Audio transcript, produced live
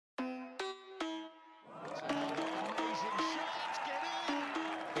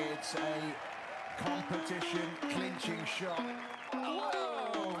It's a competition clinching shot.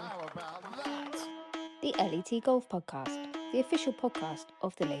 Whoa! How about that? The LET Golf Podcast, the official podcast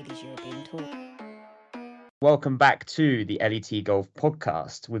of the Ladies European Tour. Welcome back to the LET Golf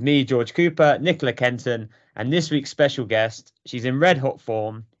Podcast with me, George Cooper, Nicola Kenton, and this week's special guest. She's in red hot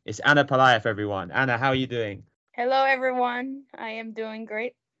form. It's Anna Peláez, everyone. Anna, how are you doing? Hello, everyone. I am doing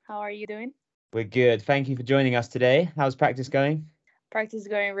great. How are you doing? We're good. Thank you for joining us today. How's practice going? Practice is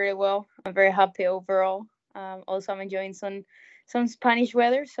going really well. I'm very happy overall. Also, I'm enjoying some Spanish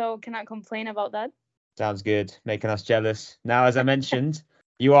weather, so cannot complain about that. Sounds good. Making us jealous. Now, as I mentioned,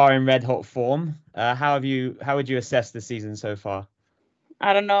 you are in red hot form. How would you assess the season so far?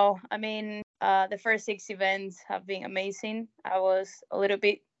 I don't know. I mean, the first 6 events have been amazing. I was a little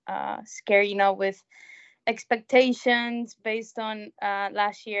bit scared, with expectations based on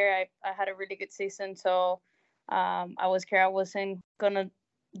last year. I had a really good season, so I was scared I wasn't gonna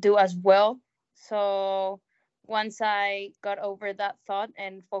do as well. So once I got over that thought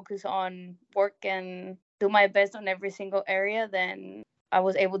and focus on work and do my best on every single area, then I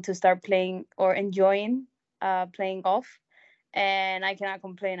was able to start playing or enjoying playing golf, and I cannot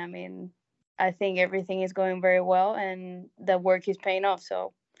complain. I mean, I think everything is going very well and the work is paying off.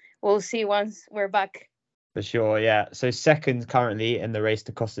 So we'll see once we're back. For sure, yeah. So second currently in the race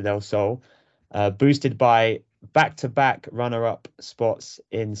to Costa del Sol, boosted by back-to-back runner-up spots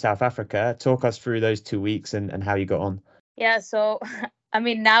in South Africa. Talk us through those 2 weeks and how you got on. Yeah, so I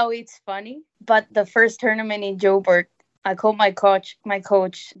mean, now it's funny, but the first tournament in Joburg, I called my coach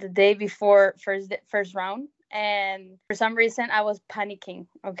the day before first round, and for some reason I was panicking.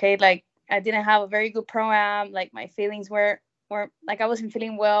 Okay, like I didn't have a very good program. Like my feelings were like I wasn't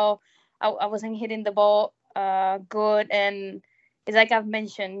feeling well. I wasn't hitting the ball good, and it's like I've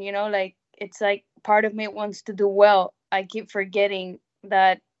mentioned, like it's like part of me wants to do well. I keep forgetting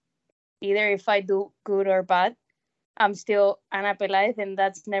that either if I do good or bad, I'm still Anna Peláez, and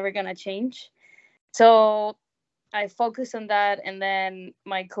that's never gonna change. So I focused on that, and then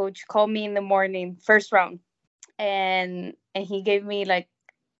my coach called me in the morning, first round, and he gave me like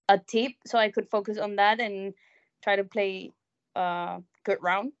a tip so I could focus on that and try to play a good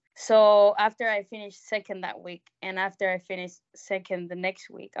round. So after I finished second that week, and after I finished second the next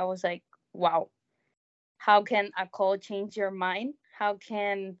week, I was like, wow, how can a call change your mind? How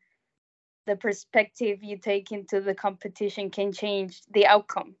can the perspective you take into the competition can change the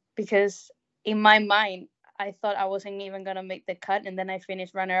outcome? Because in my mind, I thought I wasn't even going to make the cut, and then I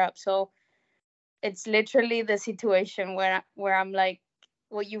finished runner up. So it's literally the situation where I'm like,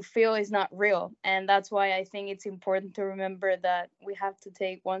 what you feel is not real. And that's why I think it's important to remember that we have to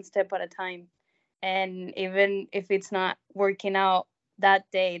take one step at a time. And even if it's not working out that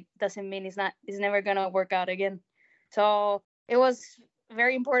day, doesn't mean it's never going to work out again. So it was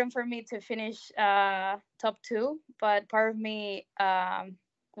very important for me to finish top 2, but part of me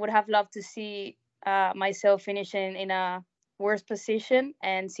would have loved to see myself finishing in a worse position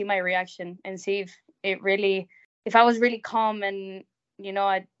and see my reaction and see if I was really calm and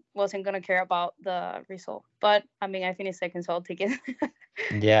I wasn't gonna care about the result. But I mean, I finished second, so I'll take it.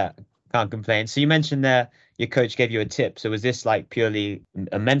 Yeah, can't complain. So you mentioned there your coach gave you a tip. So was this like purely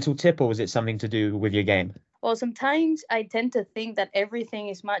a mental tip, or was it something to do with your game? Well, sometimes I tend to think that everything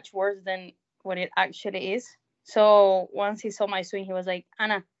is much worse than what it actually is. So once he saw my swing, he was like,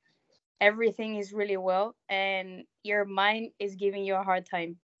 Anna, everything is really well and your mind is giving you a hard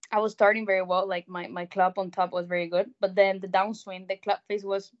time. I was starting very well, like my club on top was very good, but then the downswing, the club face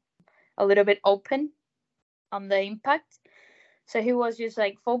was a little bit open on the impact. So he was just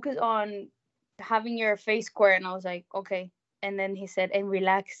like, focus on having your face square. And I was like, okay. And then he said, and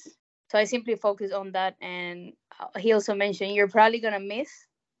relax. So I simply focused on that. And he also mentioned, you're probably going to miss,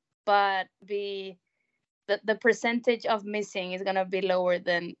 but the percentage of missing is going to be lower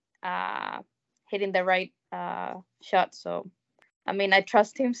than hitting the right shot. So, I mean, I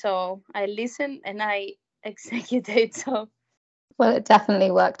trust him. So I listen and I execute. So. Well, it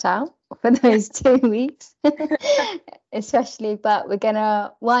definitely worked out for those 2 weeks, especially. But we're going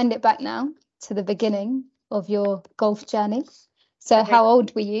to wind it back now to the beginning of your golf journey. So Okay. How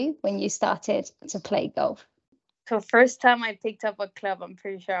old were you when you started to play golf? So first time I picked up a club, I'm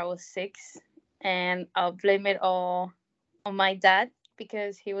pretty sure I was 6. And I'll blame it all on my dad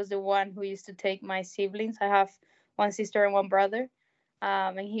because he was the one who used to take my siblings. I have one sister and one brother.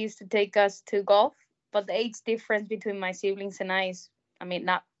 And he used to take us to golf. But the age difference between my siblings and I is, I mean,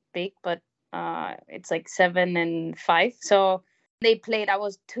 not big, but it's like 7 and 5. So they played. I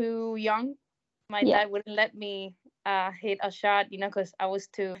was too young. My dad wouldn't let me hit a shot, because I was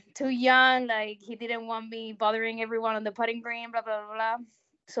too young. Like, he didn't want me bothering everyone on the putting green, blah, blah, blah, blah.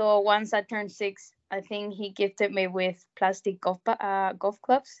 So once I turned 6, I think he gifted me with plastic golf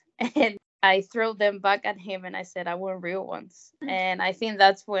clubs, and I threw them back at him, and I said I want real ones. And I think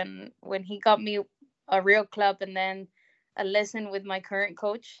that's when he got me a real club, and then a lesson with my current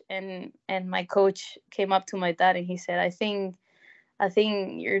coach, and my coach came up to my dad and he said, I think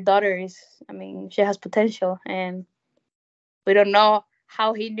your daughter is, I mean, she has potential. And we don't know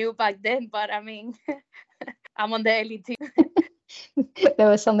how he knew back then, but I mean, I'm on the elite team. There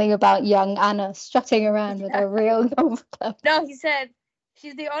was something about young Anna strutting around with a real golf club. No, he said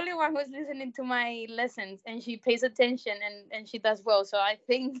she's the only one who's listening to my lessons, and she pays attention, and she does well. So I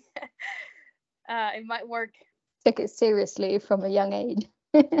think it might work. Took it seriously from a young age.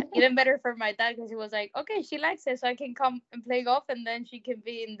 Even better for my dad, because he was like, okay, she likes it, so I can come and play golf, and then she can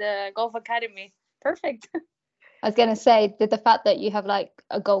be in the golf academy. Perfect. I was going to say, did the fact that you have like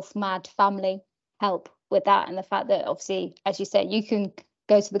a golf mad family help with that? And the fact that obviously, as you said, you can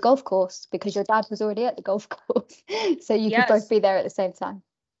go to the golf course because your dad was already at the golf course. So you Yes. could both be there at the same time.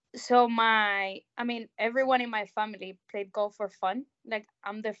 So everyone in my family played golf for fun. Like,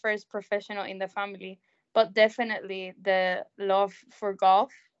 I'm the first professional in the family, but definitely the love for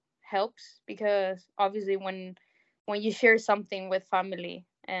golf helps, because obviously when you share something with family,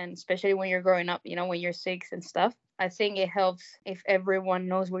 and especially when you're growing up, when you're 6 and stuff, I think it helps if everyone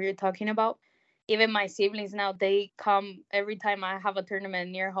knows what you're talking about. Even my siblings now, they come every time I have a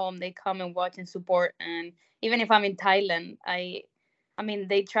tournament near home, they come and watch and support. And even if I'm in Thailand, I mean,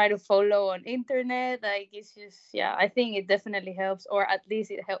 they try to follow on internet. Like, it's just, yeah, I think it definitely helps, or at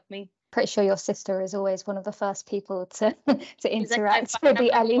least it helped me. Pretty sure your sister is always one of the first people to She's like interact my with the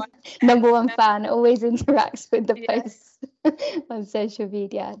number Ellie. one. Number one fan, always interacts with the Yes. posts on social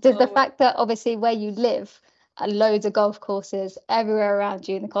media. Does the Oh. fact that obviously where you live are loads of golf courses everywhere around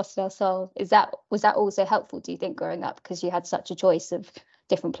you in the Costa del Sol, was that also helpful, do you think, growing up, because you had such a choice of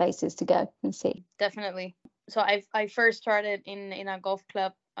different places to go and see? Definitely. So I first started in a golf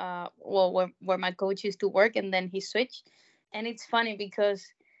club, where my coach used to work, and then he switched. And it's funny because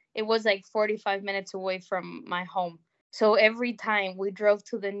it was like 45 minutes away from my home. So every time we drove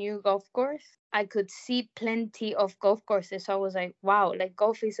to the new golf course, I could see plenty of golf courses. So I was like, wow, like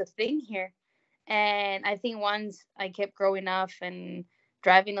golf is a thing here. And I think once I kept growing up and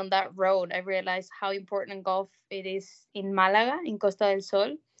driving on that road, I realized how important golf it is in Malaga, in Costa del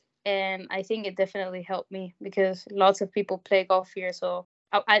Sol. And I think it definitely helped me, because lots of people play golf here. So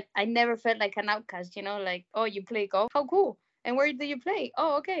I never felt like an outcast, like, oh, you play golf? How cool. And where do you play?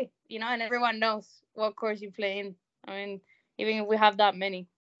 Oh, okay. And everyone knows what course you play in. I mean, even if we have that many.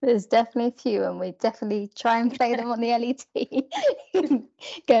 There's definitely a few, and we definitely try and play them on the LET,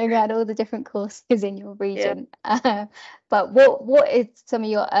 going around all the different courses in your region. Yeah. But what is some of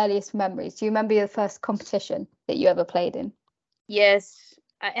your earliest memories? Do you remember your first competition that you ever played in? Yes.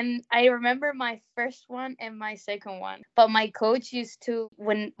 And I remember my first one and my second one. But my coach used to,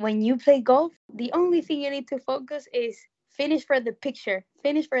 when you play golf, the only thing you need to focus is finish for the picture.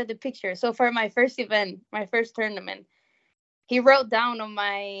 Finish for the picture. So for my first event, my first tournament, he wrote down on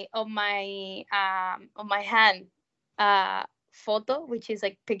my hand photo, which is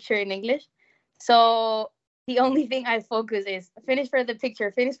like picture in English. So the only thing I focus is finish for the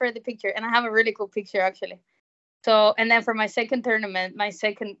picture. And I have a really cool picture, actually. So, and then for my second tournament, my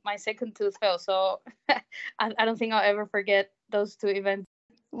second tooth fell. So I don't think I'll ever forget those 2 events.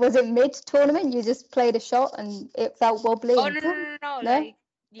 Was it mid-tournament? You just played a shot and it felt wobbly? Oh, no. Like,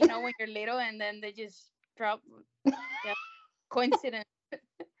 when you're little and then they just drop. Yeah, coincidence.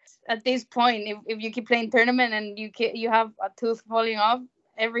 At this point, if you keep playing tournament and you have a tooth falling off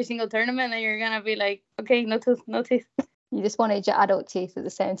every single tournament, then you're going to be like, okay, no tooth. You just wanted your adult teeth at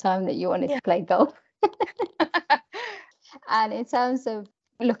the same time that you wanted to play golf. And in terms of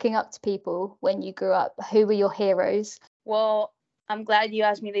looking up to people when you grew up, who were your heroes? Well, I'm glad you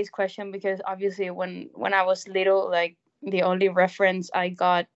asked me this question, because obviously when I was little, like, the only reference I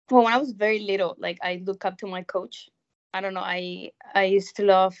got, when I was very little, like, I look up to my coach. I don't know, I used to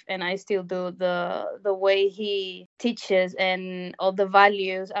love, and I still do, the way he teaches and all the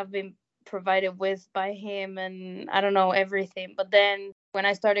values I've been provided with by him, and I don't know, everything. But then when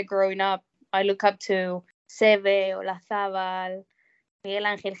I started growing up, I look up to Seve, Olazábal, Miguel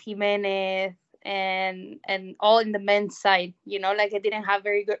Ángel Jiménez, and all in the men's side, like, I didn't have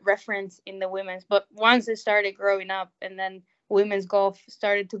very good reference in the women's. But once I started growing up, and then women's golf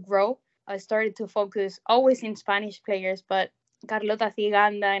started to grow, I started to focus always in Spanish players, but Carlota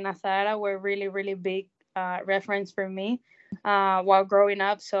Ciganda and Azahara were really, really big reference for me while growing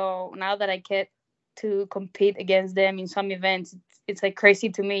up. So now that I get to compete against them in some events, it's like crazy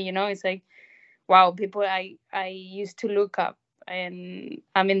to me, It's like, wow, people I used to look up and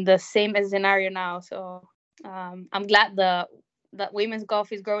I'm in the same scenario now. So I'm glad that women's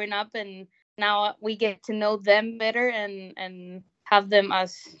golf is growing up, and now we get to know them better and have them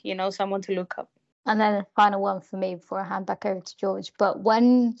as, someone to look up. And then the final one for me before I hand back over to George. But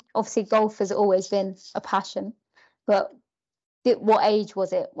when, obviously, golf has always been a passion, but what age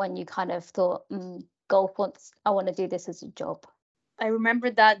was it when you kind of thought, golf, I want to do this as a job? I remember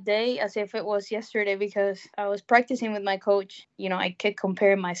that day as if it was yesterday, because I was practicing with my coach. I kept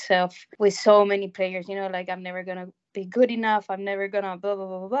comparing myself with so many players, like I'm never going to be good enough. I'm never going to blah, blah,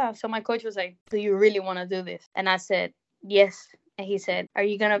 blah, blah, blah. So my coach was like, do you really want to do this? And I said, yes. And he said, are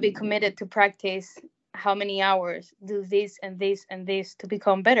you going to be committed to practice how many hours, do this and this and this to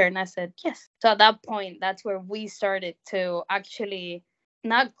become better? And I said, yes. So at that point, that's where we started to actually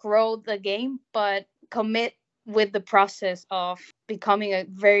not grow the game, but commit with the process of becoming a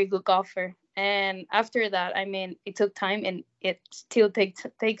very good golfer. And after that, it took time, and it still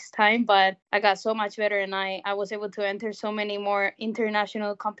takes time, but I got so much better, and I was able to enter so many more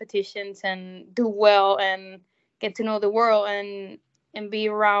international competitions and do well and get to know the world and be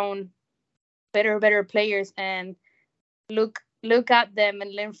around better players and look at them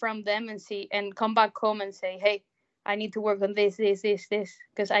and learn from them and see, and come back home and say, hey, I need to work on this,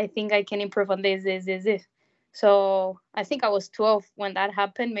 because I think I can improve on this. So I think I was 12 when that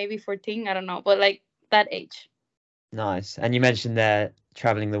happened, maybe 14, I don't know, but like that age. Nice. And you mentioned there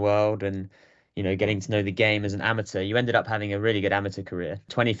traveling the world and, getting to know the game as an amateur. You ended up having a really good amateur career.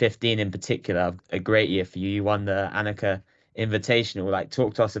 2015 in particular, a great year for you. You won the Annika Invitational. Like,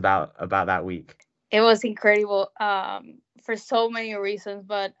 talk to us about that week. It was incredible for so many reasons,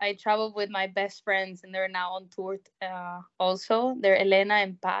 but I traveled with my best friends, and they're now on tour also. They're Elena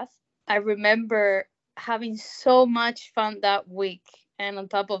and Paz. I remember having so much fun that week, and on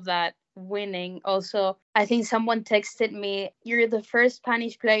top of that, winning. Also, I think someone texted me, you're the first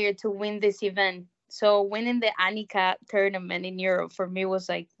Spanish player to win this event. So winning the Annika tournament in Europe for me was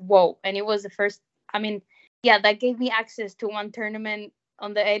like, whoa. And it was the first, that gave me access to one tournament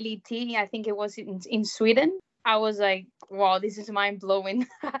on the LET. I think it was in Sweden. I was like, wow, this is mind blowing.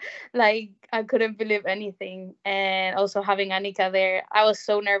 Like, I couldn't believe anything. And also having Annika there, I was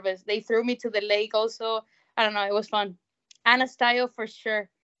so nervous. They threw me to the lake also. I don't know, it was fun. Anna style for sure.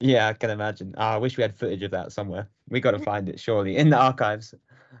 Yeah, I can imagine. I wish we had footage of that somewhere. We got to find it surely in the archives.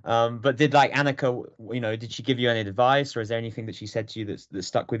 But did Annika, did she give you any advice, or is there anything that she said to you that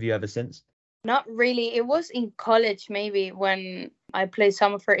stuck with you ever since? Not really. It was in college maybe when I played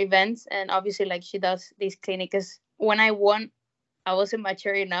some of her events, and obviously like she does this clinic. Because when I won, I wasn't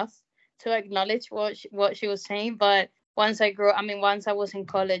mature enough to acknowledge what she was saying. But once I was in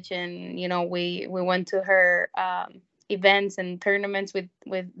college, and we went to her events and tournaments with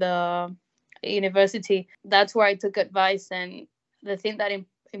the university, that's where I took advice. And the thing that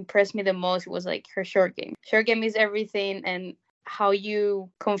impressed me the most was like her short game. Short game is everything, and how you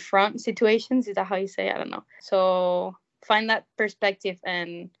confront situations. Is that how you say it? I don't know. So find that perspective,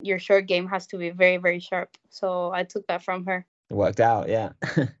 and your short game has to be very, very sharp. So I took that from her. It worked out, yeah.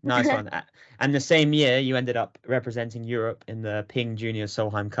 Nice one. And the same year, you ended up representing Europe in the Ping Junior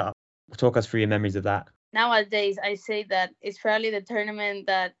Solheim Cup. Talk us through your memories of that. Nowadays, I say that it's probably the tournament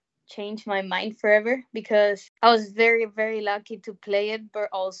that changed my mind forever, because I was very, very lucky to play it, but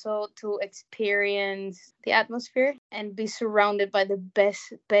also to experience the atmosphere and be surrounded by the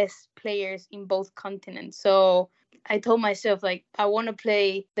best players in both continents. So I told myself, like, I want to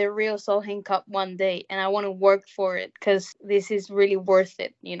play the real Solheim Cup one day, and I want to work for it, because this is really worth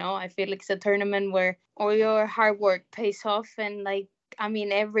it. I feel like it's a tournament where all your hard work pays off, and like,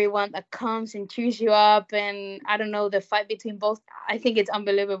 everyone that comes and cheers you up, and I don't know, the fight between both, I think it's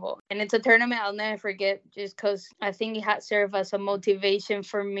unbelievable. And it's a tournament I'll never forget, just because I think it had served as a motivation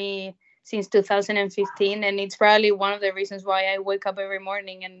for me since 2015. And it's probably one of the reasons why I wake up every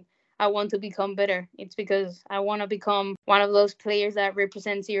morning and I want to become better. It's because I want to become one of those players that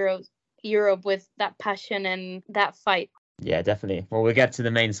represents Europe with that passion and that fight. Yeah, definitely. Well, we'll get to the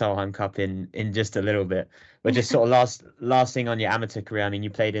main Solheim Cup in just a little bit. But just sort of last thing on your amateur career, you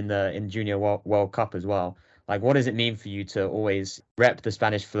played in Junior World Cup as well. Like, what does it mean for you to always rep the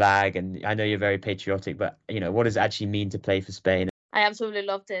Spanish flag? And I know you're very patriotic, but, what does it actually mean to play for Spain? I absolutely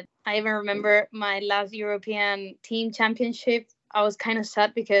loved it. I even remember my last European team championship. I was kind of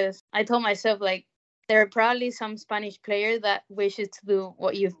sad because I told myself, like, there are probably some Spanish player that wishes to do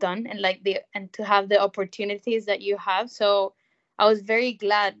what you've done and to have the opportunities that you have. So I was very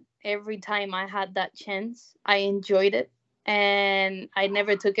glad every time I had that chance. I enjoyed it, and I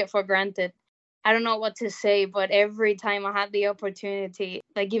never took it for granted. I don't know what to say, but every time I had the opportunity,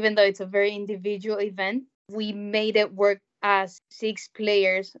 like, even though it's a very individual event, we made it work as 6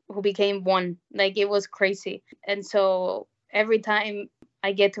 players who became one. Like, it was crazy. And so every time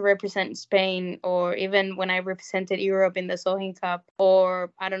I get to represent Spain, or even when I represented Europe in the Sohin Cup,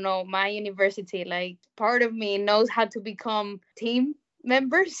 or I don't know, my university, like, part of me knows how to become team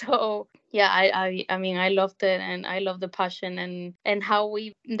member. So yeah, I mean, I loved it, and I love the passion and how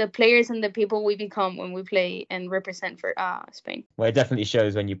the players and the people we become when we play and represent for Spain. Well, it definitely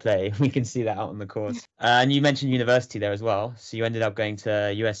shows when you play. We can see that out on the course. And you mentioned university there as well. So you ended up going to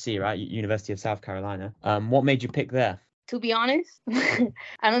USC, right? University of South Carolina. What made you pick there? To be honest,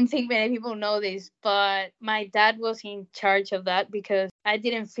 I don't think many people know this, but my dad was in charge of that because I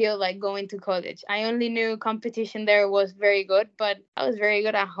didn't feel like going to college. I only knew competition there was very good, but I was very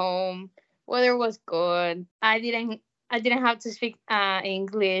good at home. Weather was good. I didn't have to speak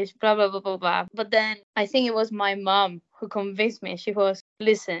English, blah, blah, blah, blah, blah. But then I think it was my mom who convinced me. She was,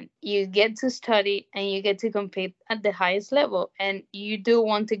 listen, you get to study and you get to compete at the highest level, and you do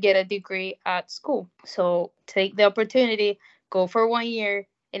want to get a degree at school. So take the opportunity, go for 1 year,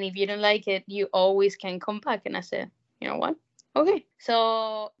 and if you don't like it, you always can come back. And I said, you know what? Okay.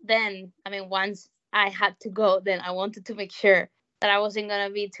 So then, I mean, once I had to go, then I wanted to make sure that I wasn't going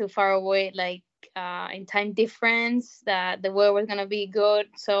to be too far away, like in time difference, that the weather was going to be good.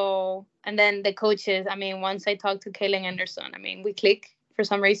 So, and then the coaches, I mean, once I talked to Kaylin Anderson, I mean, we click for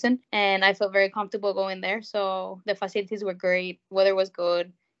some reason, and I felt very comfortable going there. So the facilities were great, weather was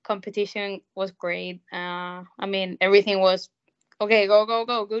good, competition was great. I mean, everything was okay, go, go,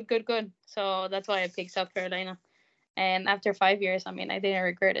 go, good, good, good. So that's why I picked South Carolina. And after 5 years, I mean, I didn't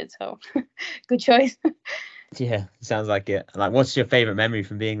regret it. So good choice. Yeah, sounds like it. Like, what's your favorite memory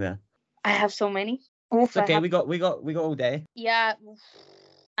from being there? I have so many. It's okay. We got all day. Yeah.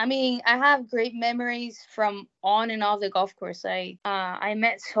 I mean, I have great memories from on and off the golf course. I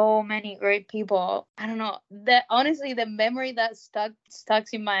met so many great people. I don't know. Honestly, the memory that stuck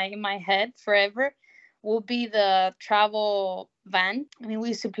in my head forever will be the travel van. I mean, we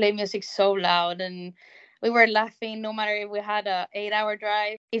used to play music so loud, and we were laughing no matter if we had a 8-hour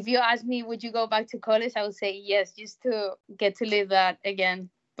drive. If you ask me, would you go back to college? I would say yes, just to get to live that again.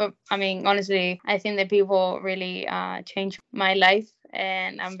 But I mean, honestly, I think that people really changed my life,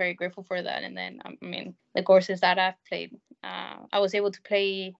 and I'm very grateful for that. And then, I mean, the courses that I've played, I was able to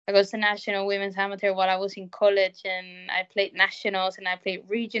play Augusta National Women's Amateur while I was in college, and I played nationals and I played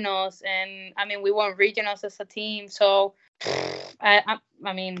regionals, and I mean, we won regionals as a team. So, I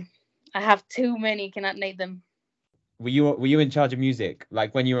mean, I have too many, cannot name them. Were you in charge of music?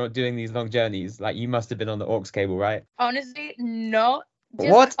 Like, when you were doing these long journeys, like, you must have been on the aux cable, right? Honestly, no.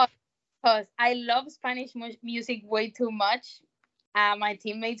 What? Because I love Spanish music way too much. My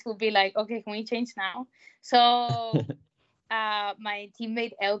teammates will be like, okay, can we change now? So my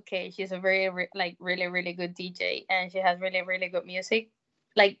teammate LK, she's a very really, really good DJ, and she has really, really good music,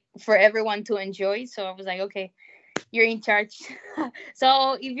 like, for everyone to enjoy. So I was like, okay, you're in charge.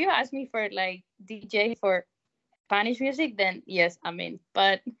 So if you ask me for like DJ for Spanish music, then yes, I'm in.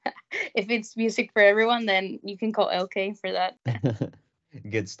 But if it's music for everyone, then you can call LK for that.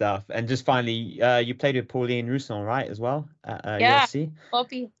 Good stuff. And just finally, you played with Pauline Rousson, right, as well, at Yeah, USC?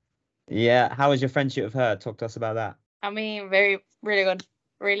 Poppy. Yeah. How was your friendship with her? Talk to us about that. I mean, really good,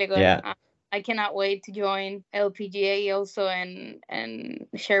 really good. Yeah. I cannot wait to join LPGA also and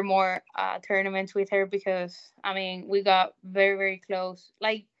share more tournaments with her, because I mean, we got very, very close.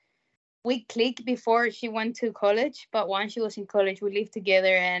 Like, we clicked before she went to college, but once she was in college, we lived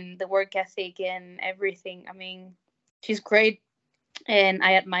together, and the work ethic and everything. I mean, she's great, and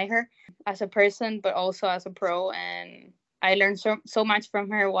I admire her as a person, but also as a pro. And I learned so much from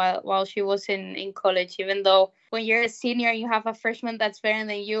her while she was in college. Even though when you're a senior, you have a freshman that's better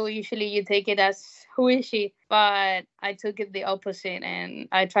than you. Usually, you take it as, who is she? But I took it the opposite, and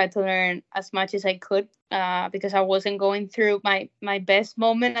I tried to learn as much as I could, because I wasn't going through my best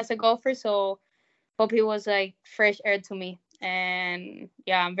moment as a golfer. So Poppy was like fresh air to me. And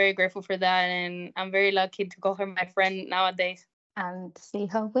yeah, I'm very grateful for that, and I'm very lucky to call her my friend nowadays. And see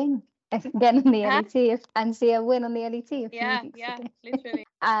her win again on the LET, and see her win on the LET a few weeks ago. Literally.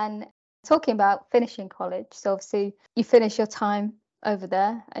 And talking about finishing college, so obviously you finish your time over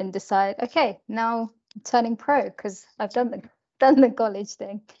there and decide, okay, now I'm turning pro because I've done the college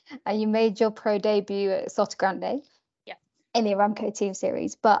thing, and you made your pro debut at Soto Grande. Yeah. In the Aramco Team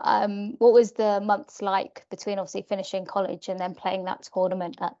Series. But what was the months like between obviously finishing college and then playing that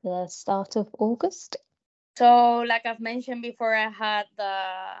tournament at the start of August? So, like I've mentioned before, I had the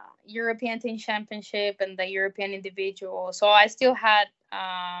European Team Championship and the European Individual. So I still had,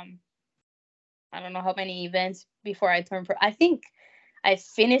 I don't know how many events before I turned pro. I think I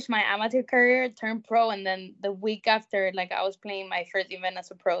finished my amateur career, turned pro, and then the week after, like, I was playing my first event as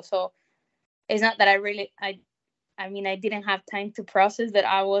a pro. So it's not that I didn't have time to process that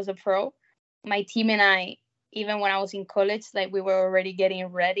I was a pro. My team and I, even when I was in college, like, we were already getting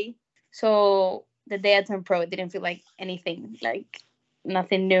ready. So the day I turned pro, it didn't feel like anything, like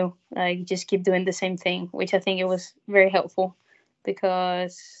nothing new. Like, just keep doing the same thing, which I think it was very helpful,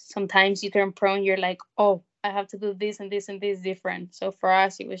 because sometimes you turn pro and you're like, oh, I have to do this and this and this different. So for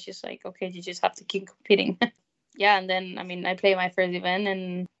us, it was just like, okay, you just have to keep competing. Yeah, and then, I played my first event,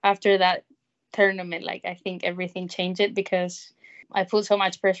 and after that tournament, like, I think everything changed, because I put so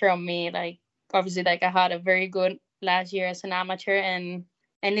much pressure on me. Like, obviously, like, I had a very good last year as an amateur, and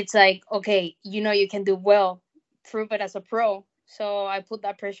it's like, okay, you can do well, prove it as a pro. So I put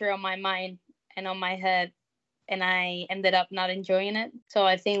that pressure on my mind and on my head, and I ended up not enjoying it. So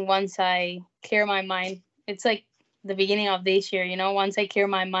I think once I clear my mind, it's like the beginning of this year, once I clear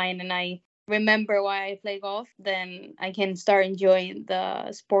my mind and I remember why I play golf, then I can start enjoying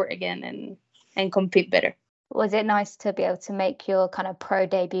the sport again and compete better. Was it nice to be able to make your kind of pro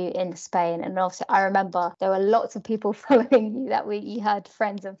debut in Spain? And also, I remember there were lots of people following you that week. You had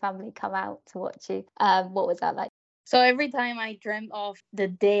friends and family come out to watch you. What was that like? So every time I dreamt of the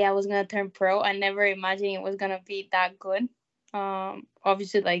day I was going to turn pro, I never imagined it was going to be that good.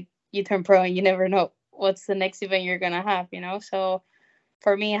 Obviously, like, you turn pro and you never know what's the next event you're going to have, So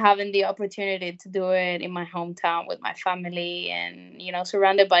for me, having the opportunity to do it in my hometown with my family and,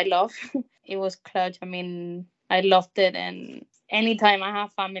 surrounded by love, it was clutch. I loved it. And anytime I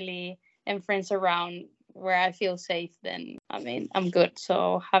have family and friends around where I feel safe, then, I'm good.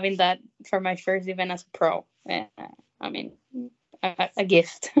 So having that for my first event as a pro, a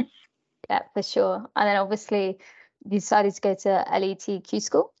gift. Yeah, for sure. And then obviously you decided to go to LET Q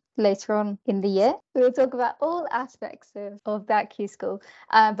School later on in the year. We'll talk about all aspects of that Q School.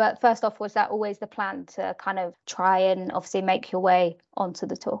 But first off, was that always the plan to kind of try and obviously make your way onto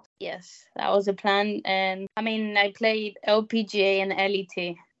the tour? Yes, that was the plan. And I played LPGA and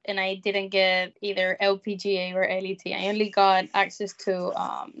LET, and I didn't get either LPGA or LET. I only got access to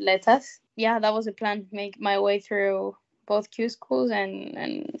LETAS. Yeah, that was the plan, make my way through both Q schools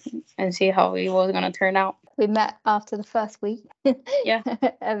and see how it was going to turn out. We met after the first week Yeah.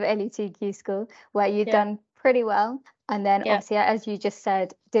 of LET Q School, where you'd done pretty well. And then obviously, as you just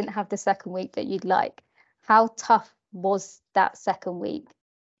said, didn't have the second week that you'd like. How tough was that second week?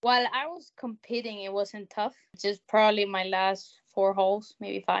 While I was competing, it wasn't tough. Just probably my last 4 holes,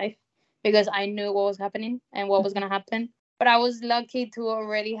 maybe 5, because I knew what was happening and what was going to happen. But I was lucky to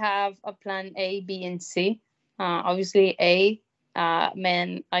already have a plan A, B, and C. Obviously, A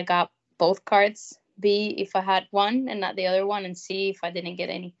meant I got both cards. B, if I had one and not the other one. And C, if I didn't get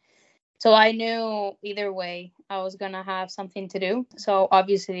any. So I knew either way I was going to have something to do. So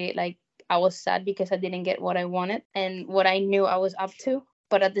obviously, like, I was sad because I didn't get what I wanted and what I knew I was up to.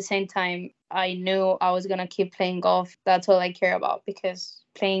 But at the same time, I knew I was going to keep playing golf. That's all I care about, because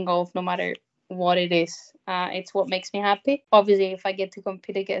playing golf, no matter what it is, it's what makes me happy. Obviously, if I get to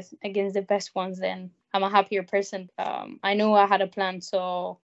compete against the best ones, then I'm a happier person. I knew I had a plan.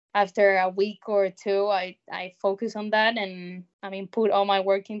 So after a week or 2, I focused on that and, put all my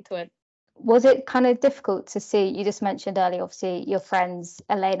work into it. Was it kind of difficult to see? You just mentioned earlier, obviously, your friends,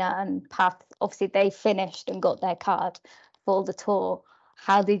 Elena and Pat, obviously, they finished and got their card for the tour.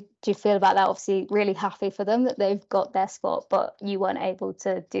 How did you feel about that? Obviously, really happy for them that they've got their spot, but you weren't able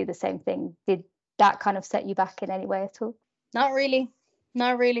to do the same thing. Did that kind of set you back in any way at all? Not really.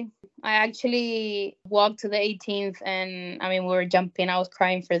 I actually walked to the 18th and, we were jumping. I was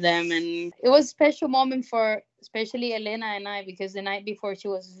crying for them. And it was a special moment for especially Elena and I, because the night before she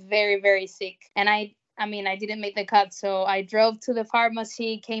was very, very sick. And I didn't make the cut. So I drove to the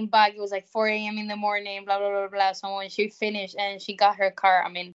pharmacy, came back. It was like 4 a.m. in the morning, blah, blah, blah, blah. So when she finished and she got her car,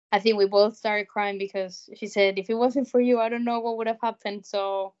 I think we both started crying, because she said, if it wasn't for you, I don't know what would have happened.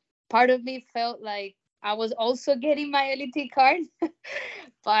 So part of me felt like I was also getting my LET card,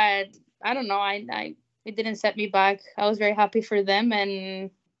 but I don't know. It didn't set me back. I was very happy for them, and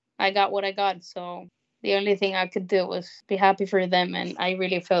I got what I got. So the only thing I could do was be happy for them, and I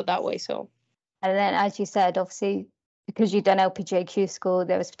really felt that way. So. And then, as you said, obviously, because you've done LPGA Q School,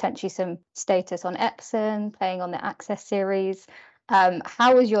 there was potentially some status on Epson, playing on the Access Series.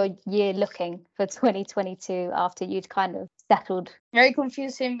 How was your year looking for 2022 after you'd kind of settled? Very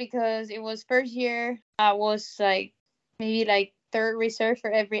confusing, because it was first year. I was maybe 3rd reserve for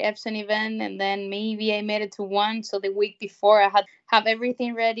every Epson event, and then maybe I made it to 1. So the week before I had have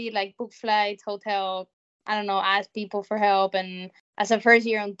everything ready, like book flights, hotel, I don't know, ask people for help. And as a first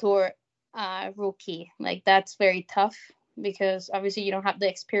year on tour, rookie, like, that's very tough. because obviously you don't have the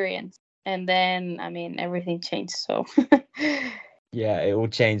experience. And then, I mean, everything changed. So Yeah, it all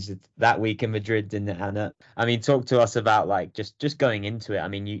changed that week in Madrid, didn't it, Anna? I mean, talk to us about like just going into it. I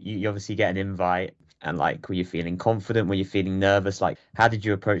mean, you obviously get an invite, and like, were you feeling confident? Were you feeling nervous? Like, how did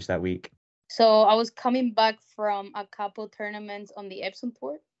you approach that week? So I was coming back from a couple tournaments on the Epsom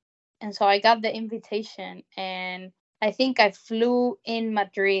Tour. And so I got the invitation, and I think I flew in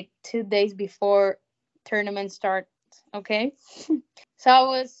Madrid 2 days before tournament start. Okay. So I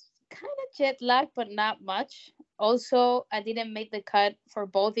was kind of jet lagged, but not much. Also, I didn't make the cut for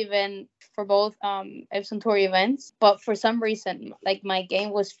both Epsom Tour events, but for some reason, like my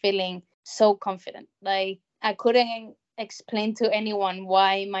game was feeling so confident. Like I couldn't explain to anyone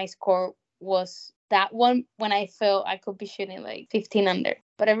why my score was that one when I felt I could be shooting like 15 under.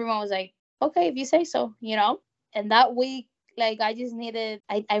 But everyone was like, okay, if you say so, you know? And that week, like I just needed,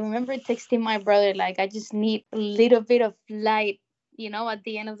 I remember texting my brother, like, I just need a little bit of light, you know, at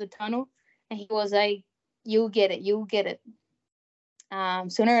the end of the tunnel. And he was like, you'll get it, you'll get it.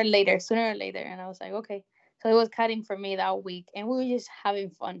 Sooner or later. And I was like, okay. So it was cutting for me that week, and we were just having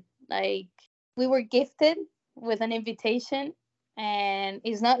fun. Like, we were gifted with an invitation, and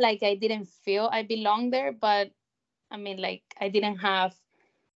it's not like I didn't feel I belonged there, but I mean, like, I didn't have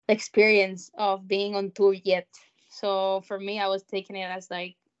the experience of being on tour yet. So for me, I was taking it as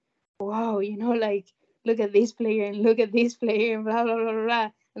like, wow, you know, like, look at this player and look at this player and blah, blah, blah, blah.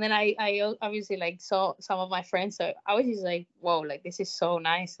 And then I obviously like saw some of my friends. So I was just like, whoa, like, this is so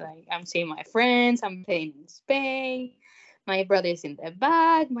nice. Like, I'm seeing my friends, I'm playing in Spain. My brother's in the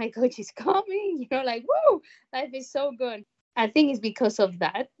back. My coach is coming, you know, like, whoa, life is so good. I think it's because of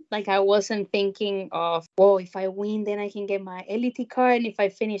that. Like, I wasn't thinking of, whoa, if I win, then I can get my LET card. And if I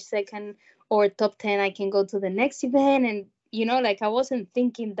finish second or top 10, I can go to the next event. And, you know, like, I wasn't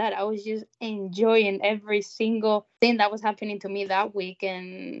thinking that. I was just enjoying every single thing that was happening to me that week.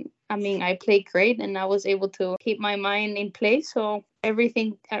 And I mean, I played great, and I was able to keep my mind in place. So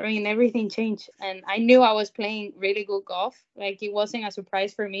everything changed. And I knew I was playing really good golf. Like, it wasn't a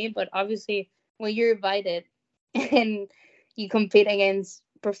surprise for me, but obviously when you're invited and you compete against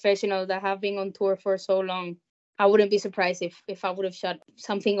professionals that have been on tour for so long, I wouldn't be surprised if I would have shot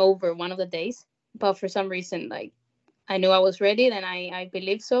something over one of the days. But for some reason, like, I knew I was ready, and I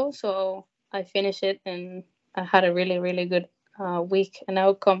believed so. So I finished it, and I had a really, really good week and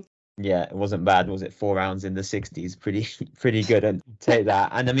outcome. Yeah, it wasn't bad, was it? 4 rounds in the 60s, pretty good. And take that.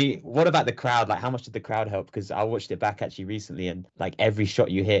 And I mean, what about the crowd? Like, how much did the crowd help? Because I watched it back actually recently, and like every shot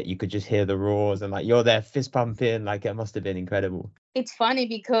you hit, you could just hear the roars, and like you're there fist pumping. Like, it must have been incredible. It's funny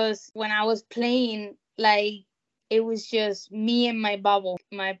because when I was playing, like, it was just me and my bubble.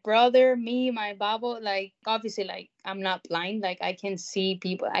 My brother, me, my bubble. Like, obviously, like, I'm not blind. Like, I can see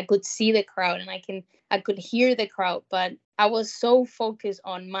people. I could see the crowd, and I could hear the crowd. But I was so focused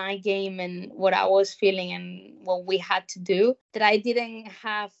on my game and what I was feeling and what we had to do that I didn't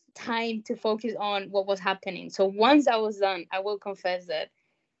have time to focus on what was happening. So once I was done, I will confess that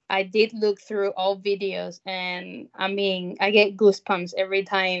I did look through all videos, and I mean, I get goosebumps every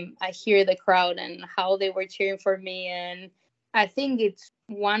time I hear the crowd and how they were cheering for me. And I think it's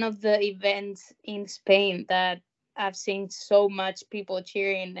one of the events in Spain that I've seen so much people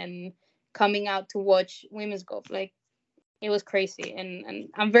cheering and coming out to watch women's golf. Like, it was crazy, and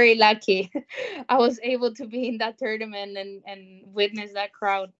I'm very lucky. I was able to be in that tournament and witness that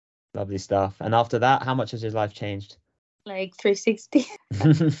crowd. Lovely stuff. And after that, how much has your life changed? Like 360.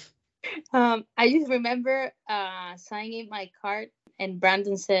 I just remember signing my card, and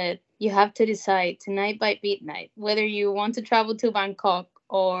Brandon said, you have to decide tonight by midnight whether you want to travel to Bangkok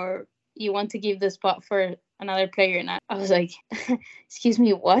or you want to give the spot for another player. And I was like, excuse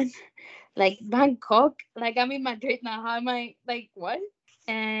me, what? Like, Bangkok? Like, I'm in Madrid now. How am I, like, what?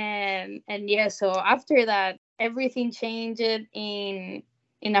 And yeah, so after that, everything changed in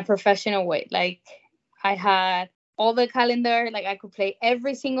a professional way. Like, I had all the calendar, like, I could play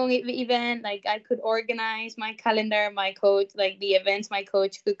every single event. Like, I could organize my calendar, my coach, like, the events my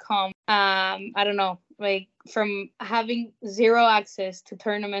coach could come. I don't know, like, from having zero access to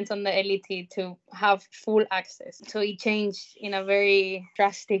tournaments on the LET to have full access. So it changed in a very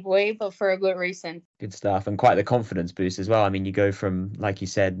drastic way, but for a good reason. Good stuff, and quite the confidence boost as well. I mean, you go from, like you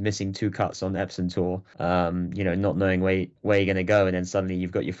said, missing 2 cuts on the Epsom Tour, you know, not knowing where you're going to go, and then suddenly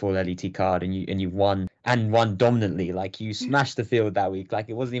you've got your full LET card, and you've won dominantly. Like, you smashed the field that week. Like,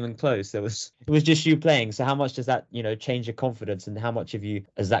 it wasn't even close. It was just you playing. So how much does that, you know, change your confidence, and how much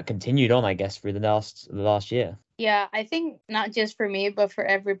has that continued on, I guess, through the last year? Yeah, I think not just for me, but for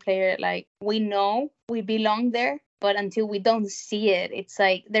every player, like, we know we belong there. but until we don't see it, it's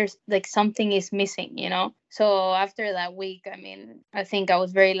like there's like something is missing, you know? So after that week, I mean, I think I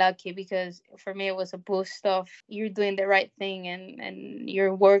was very lucky, because for me it was a boost of you're doing the right thing, and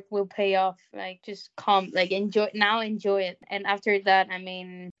your work will pay off. Like, just come, like, enjoy it. And after that, I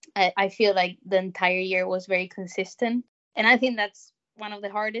mean, I feel like the entire year was very consistent. And I think that's one of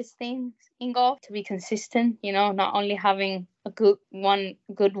the hardest things in golf, to be consistent, you know, not only having one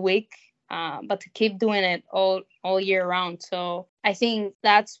good week, but to keep doing it all year round. So I think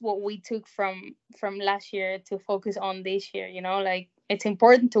that's what we took from last year to focus on this year, you know, like, it's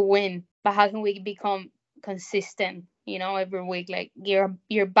important to win, but how can we become consistent, you know, every week? Like,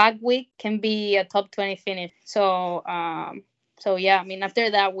 your back week can be a top 20 finish. So yeah, I mean, after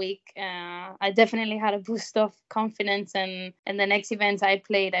that week, I definitely had a boost of confidence, and the next events I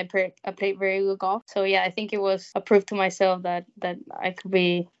played very good golf. So yeah, I think it was a proof to myself that I could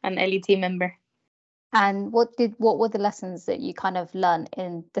be an LET member. And what were the lessons that you kind of learned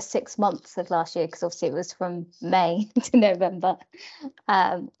in the 6 months of last year? Because obviously it was from May to November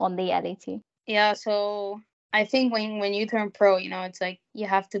on the LET. Yeah, so I think when you turn pro, you know, it's like you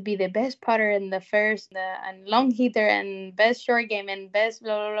have to be the best putter and and long hitter and best short game and best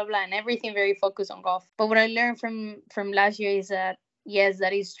blah blah blah blah, and everything very focused on golf. But what I learned from last year is that yes,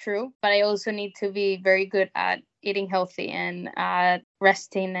 that is true, but I also need to be very good at eating healthy and at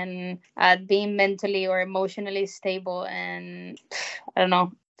resting and at being mentally or emotionally stable, and I don't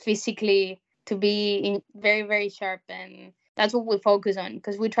know, physically, to be very very sharp. And that's what we focus on,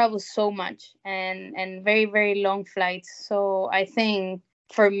 because we travel so much and very very long flights. So I think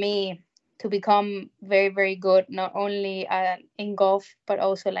for me to become very very good, not only in golf, but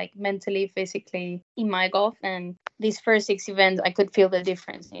also like mentally, physically in my golf. And these first 6 events, I could feel the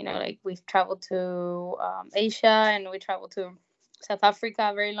difference, you know, like we've traveled to Asia, and we traveled to South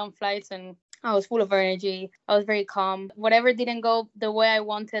Africa, very long flights, and I was full of energy. I was very calm. Whatever didn't go the way I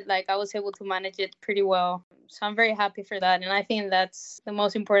wanted, like, I was able to manage it pretty well. So I'm very happy for that. And I think that's the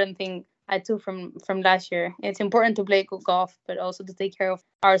most important thing I took from last year. It's important to play good golf, but also to take care of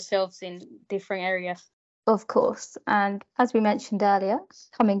ourselves in different areas. Of course. And as we mentioned earlier,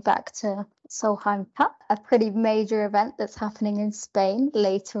 coming back to Solheim Cup, a pretty major event that's happening in Spain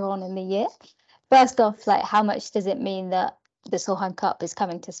later on in the year. First off, like, how much does it mean that the Solheim Cup is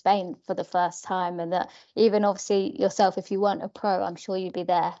coming to Spain for the first time, and that even obviously yourself, if you weren't a pro, I'm sure you'd be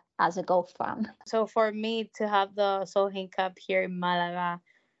there as a golf fan? So for me to have the Solheim Cup here in Malaga,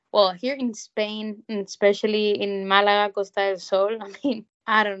 well, here in Spain, and especially in Malaga, Costa del Sol, I mean,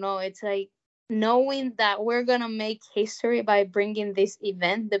 I don't know, it's like knowing that we're going to make history by bringing this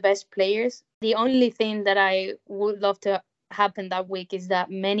event, the best players. The only thing that I would love to happen that week is that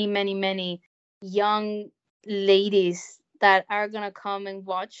many, many, many young ladies that are going to come and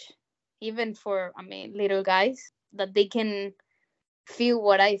watch, even for, I mean, little guys, that they can feel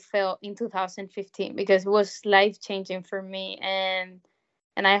what I felt in 2015, because it was life-changing for me. And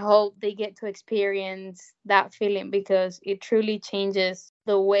I hope they get to experience that feeling, because it truly changes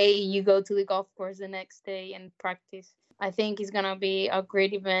the way you go to the golf course the next day and practice. I think it's going to be a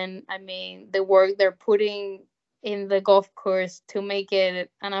great event. I mean, the work they're putting in the golf course to make it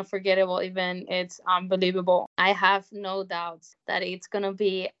an unforgettable event, it's unbelievable. I have no doubts that it's going to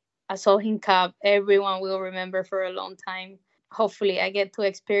be a Solheim Cup everyone will remember for a long time. Hopefully I get to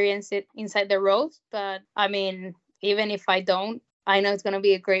experience it inside the ropes, but I mean, even if I don't, I know it's going to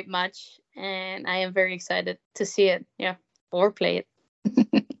be a great match, and I am very excited to see it, yeah, or play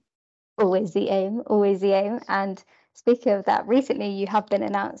it. Always the aim, always the aim. And speaking of that, recently you have been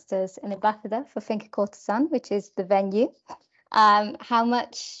announced as an ambassador for Finca Cortesan, which is the venue. How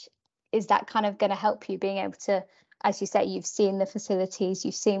much is that kind of going to help you being able to, as you say, you've seen the facilities,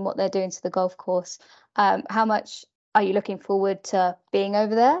 you've seen what they're doing to the golf course. How much are you looking forward to being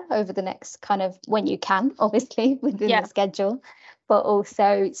over there over the next kind of, when you can, obviously, within the schedule, but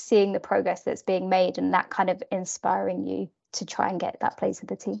also seeing the progress that's being made and that kind of inspiring you to try and get that place of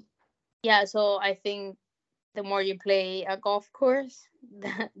the team? Yeah, so I think the more you play a golf course,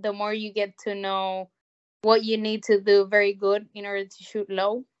 the more you get to know what you need to do very good in order to shoot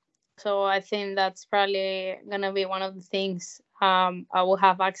low. So I think that's probably going to be one of the things I will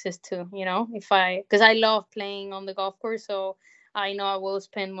have access to, you know, because I love playing on the golf course. So I know I will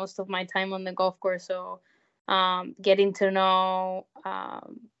spend most of my time on the golf course. So getting to know,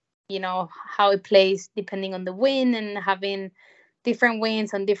 you know, how it plays depending on the wind, and having different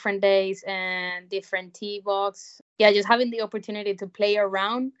winds on different days and different tee box. Yeah, just having the opportunity to play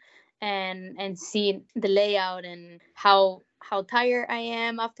around and see the layout and how tired I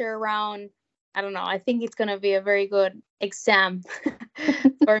am after a round. I don't know. I think it's going to be a very good exam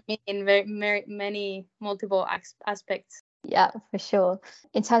for me in very many multiple aspects. Yeah, for sure.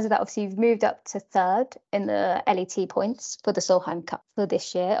 In terms of that, obviously you've moved up to third in the LET points for the Solheim Cup for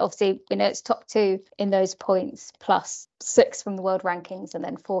this year. Obviously, we know it's top 2 in those points, plus 6 from the world rankings and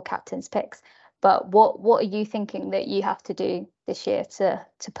then 4 captains picks. But what are you thinking that you have to do this year to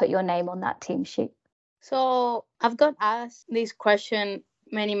put your name on that team sheet? So I've got asked this question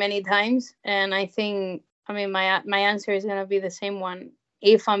many times, and I think, I mean, my answer is gonna be the same one.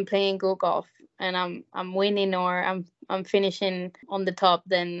 If I'm playing good golf and I'm winning, or I'm finishing on the top,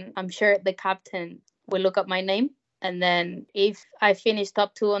 then I'm sure the captain will look up my name. And then if I finish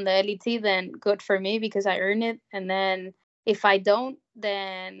top 2 on the LET, then good for me because I earn it. And then if I don't,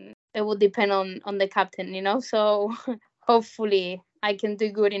 then it will depend on the captain, you know. So hopefully I can do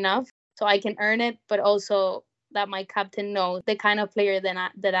good enough so I can earn it, but also that my captain knows the kind of player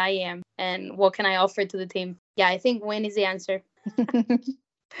that I am and what can I offer to the team. Yeah, I think win is the answer.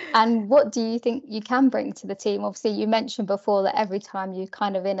 And what do you think you can bring to the team? Obviously, you mentioned before that every time you're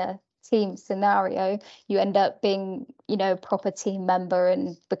kind of in a team scenario, you end up being, you know, proper team member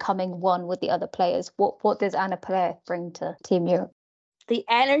and becoming one with the other players. What does Anna Peláez bring to Team Europe? The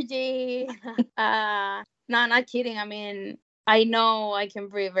energy. No, not kidding. I mean, I know I can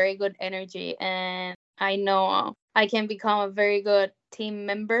bring very good energy, and I know I can become a very good team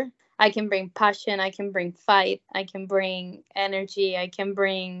member. I can bring passion, I can bring fight, I can bring energy, I can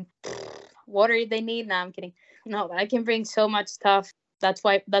bring water they need. No, I'm kidding. No, I can bring so much stuff. That's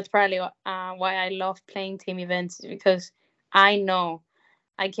probably why I love playing team events, because I know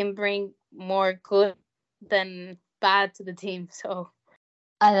I can bring more good than bad to the team. So,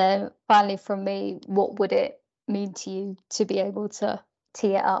 and then finally from me, what would it mean to you to be able to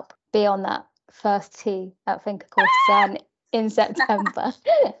tee it up, be on that first tee at Finca Cortesan in September?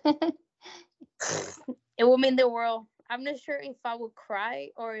 It will mean the world. I'm not sure if I would cry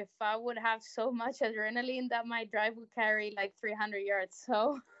or if I would have so much adrenaline that my drive would carry like 300 yards.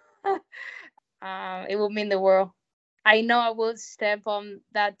 So it will mean the world. I know I will step on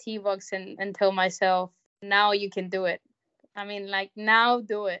that tee box and tell myself, now you can do it. I mean, like, now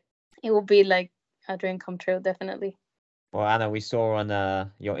do it. It will be like a dream come true, definitely. Well, Anna, we saw on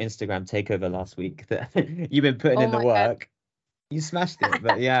your Instagram takeover last week that you've been putting in the work. God. You smashed it.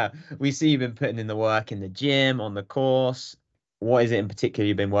 But yeah, we see you've been putting in the work in the gym, on the course. What is it in particular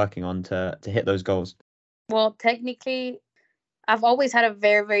you've been working on to hit those goals? Well, technically, I've always had a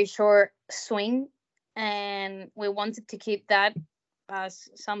very short swing, and we wanted to keep that as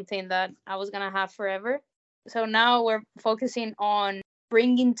something that I was going to have forever. So now we're focusing on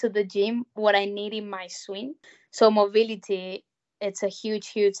bringing to the gym what I need in my swing. So mobility, it's a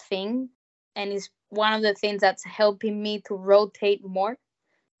huge thing, and it's one of the things that's helping me to rotate more.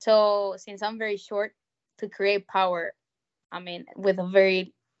 So since I'm very short, to create power, I mean, with a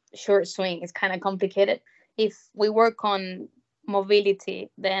very short swing, it's kind of complicated. If we work on mobility,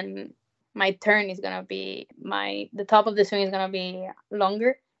 then my turn is going to be, the top of the swing is going to be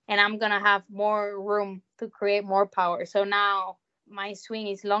longer, and I'm going to have more room to create more power. So now my swing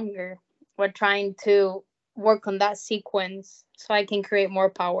is longer. We're trying to work on that sequence so I can create more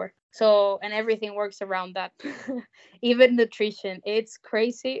power. So, and everything works around that. Even nutrition, it's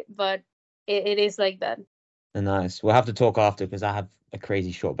crazy, but it is like that. Nice. We'll have to talk after, because I have a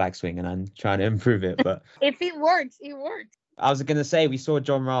crazy short backswing and I'm trying to improve it. But if it works, it works. I was going to say, we saw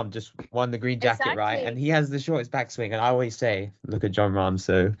Jon Rahm just won the green jacket, right? And he has the shortest backswing. And I always say, look at Jon Rahm.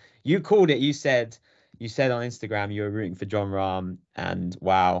 So you called it. You said on Instagram you were rooting for Jon Rahm, and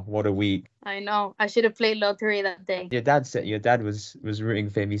wow, what a week. I know. I should have played lottery that day. Your dad was rooting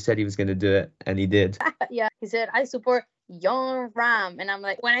for him. He said he was going to do it, and he did. Yeah, he said, I support Jon Rahm. And I'm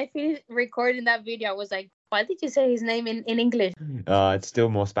like, when I finished recording that video, I was like, why did you say his name in English? It's still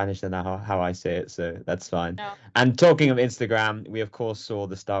more Spanish than how I say it, so that's fine. No. And talking of Instagram, we of course saw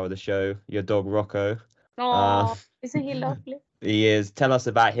the star of the show, your dog Rocco. Oh, isn't he lovely? He is. Tell us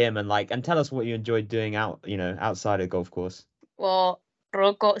about him and tell us what you enjoyed doing outside of golf course. Well,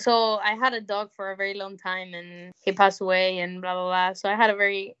 Rocco. So I had a dog for a very long time, and he passed away, and blah blah blah. So I had a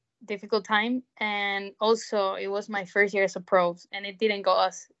very difficult time, and also it was my first year as a pro, and it didn't go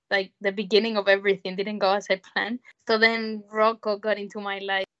as the beginning of everything didn't go as I planned. So then Rocco got into my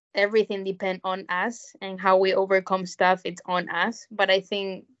life. Everything depends on us, and how we overcome stuff, it's on us. But I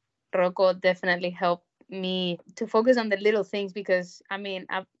think Rocco definitely helped me to focus on the little things, because I mean,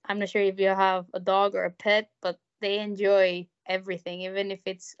 I'm not sure if you have a dog or a pet, but they enjoy everything, even if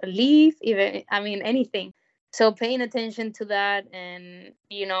it's a leaf, anything. So paying attention to that, and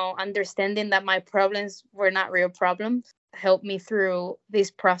understanding that my problems were not real problems, helped me through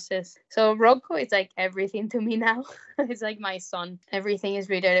this process. So Rocco is like everything to me now. It's like my son. Everything is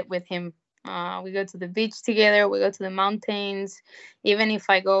related with him. We go to the beach together. We go to the mountains. Even if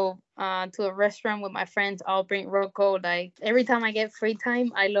I go to a restaurant with my friends, I'll bring Rocco. Like every time I get free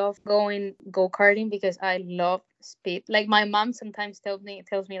time, I love going go-karting because I love speed. Like my mom sometimes tells me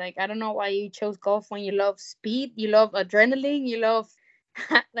like, I don't know why you chose golf when you love speed, you love adrenaline, you love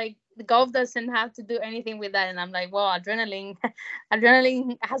like the golf doesn't have to do anything with that. And I'm like, well, adrenaline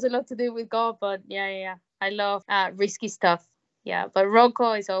has a lot to do with golf. But yeah, I love risky stuff. Yeah, but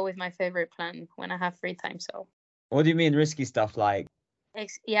Rocco is always my favorite plan when I have free time. So What do you mean risky stuff like?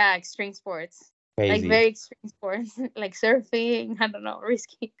 Extreme sports. Crazy. Like very extreme sports, like surfing. I don't know,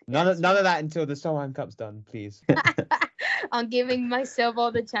 risky. None of that until the Solheim Cup's done, please. I'm giving myself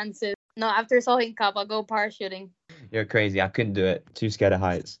all the chances. No, after Solheim Cup, I'll go parachuting. You're crazy. I couldn't do it. Too scared of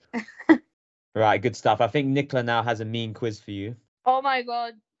heights. Right, good stuff. I think Nicola now has a mean quiz for you. Oh my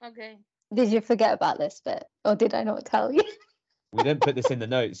god. Okay. Did you forget about this bit, or did I not tell you? We didn't put this in the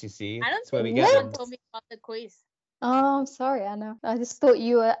notes, you see. I don't That's where we think get anyone them. told me about the quiz. Oh, I'm sorry, Anna. I just thought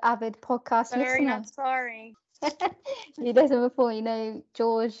you were an avid podcast Sorry, listener. I'm sorry. You listen before,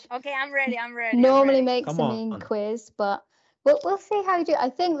 George Okay, I'm ready. normally makes Come a on. mean quiz, but we'll see how you do. I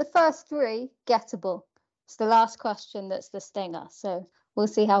think the first three, gettable. It's the last question that's the stinger, so we'll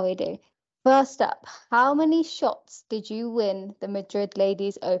see how we do. First up, how many shots did you win the Madrid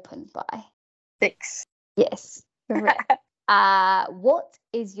Ladies Open by? 6. Yes, correct. What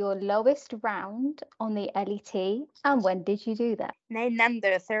is your lowest round on the LET, and when did you do that? 9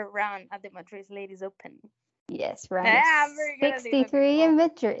 under, third round at the Madrid Ladies Open. Yes, round I'm very good at these 63 in people.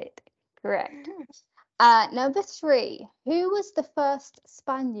 Madrid. Correct. Number 3. Who was the first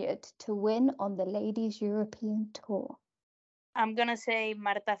Spaniard to win on the Ladies European Tour? I'm gonna say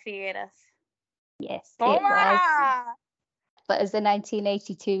Marta Figueras. Yes, it was. Toma! But as the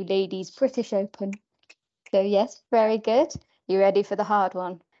 1982 Ladies British Open. So yes, very good. You ready for the hard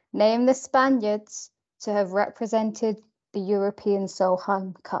one? Name the Spaniards to have represented the European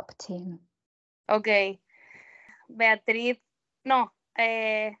Solheim Cup team. Okay. Beatriz, no,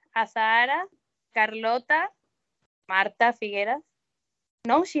 Azahara, Carlota, Marta Figueras.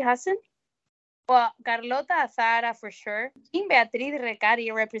 No, she hasn't. Well, Carlota Azahara for sure. I think Beatriz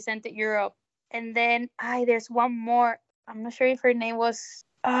Recari represented Europe. And then, there's one more. I'm not sure if her name was,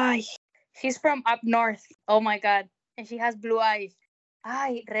 she's from up north. Oh my God. And she has blue eyes.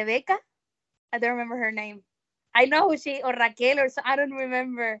 Rebecca? I don't remember her name. I know who or Raquel or so, I don't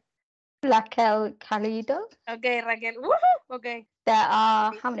remember. Raquel Calido. Okay, Raquel. Woohoo! Okay. There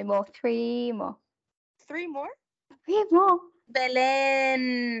are, how many more? 3 more. 3 more? 3 more.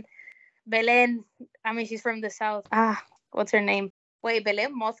 Belen. I mean, she's from the south. What's her name? Wait,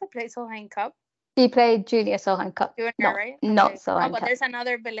 Belen Moza plays Solheim Cup? She played Junior Solheim Cup. Junior, No, right? not Okay. Solheim But Cup. there's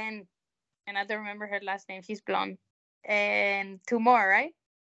another Belen, and I don't remember her last name. She's blonde. And 2 more, right?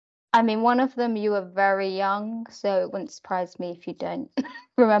 I mean, one of them you were very young, so it wouldn't surprise me if you don't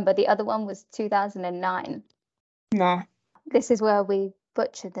remember. The other one was 2009. No. This is where we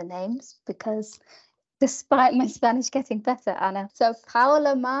butcher the names because despite my Spanish getting better, Anna. So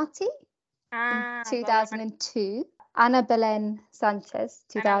Paola Marti in 2002. Ana Belén Sanchez,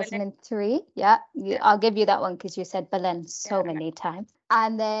 2003. Yeah, I'll give you that one because you said Belén so many times.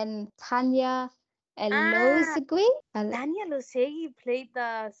 And then Tanya Elozegui. Tanya Elozegui played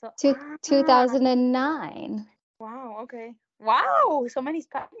the 2009. Wow, okay. Wow, so many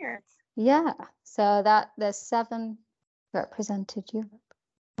Spaniards. Yeah, so there's 7 represented Europe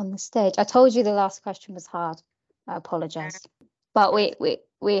on the stage. I told you the last question was hard. I apologize. But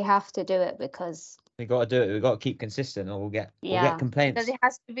we have to do it because We got to do it. We got to keep consistent, or we'll get complaints. Because it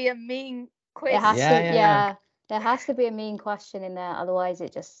has to be a mean quiz. It has to, there has to be a mean question in there. Otherwise,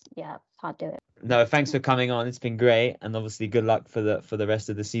 it just can't do it. No, thanks for coming on. It's been great, and obviously good luck for the rest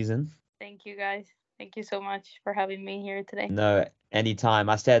of the season. Thank you, guys. Thank you so much for having me here today. No, anytime.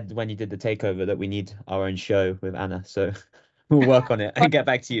 I said when you did the takeover that we need our own show with Anna, so we'll work on it and get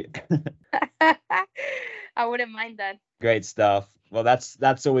back to you. I wouldn't mind that. Great stuff. Well,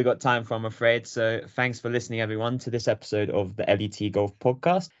 that's all we got time for, I'm afraid. So thanks for listening, everyone, to this episode of the LET Golf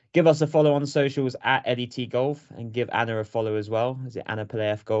Podcast. Give us a follow on socials at LET Golf and give Anna a follow as well. Is it Anna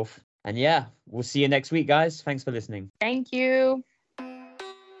Peláez Golf? And yeah, we'll see you next week, guys. Thanks for listening. Thank you.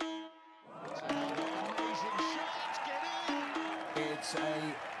 It's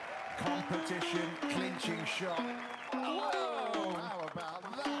a competition clinching shot. Whoa! How about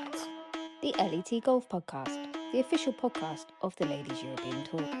that? The LET Golf Podcast, the official podcast of the Ladies European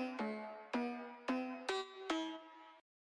Tour.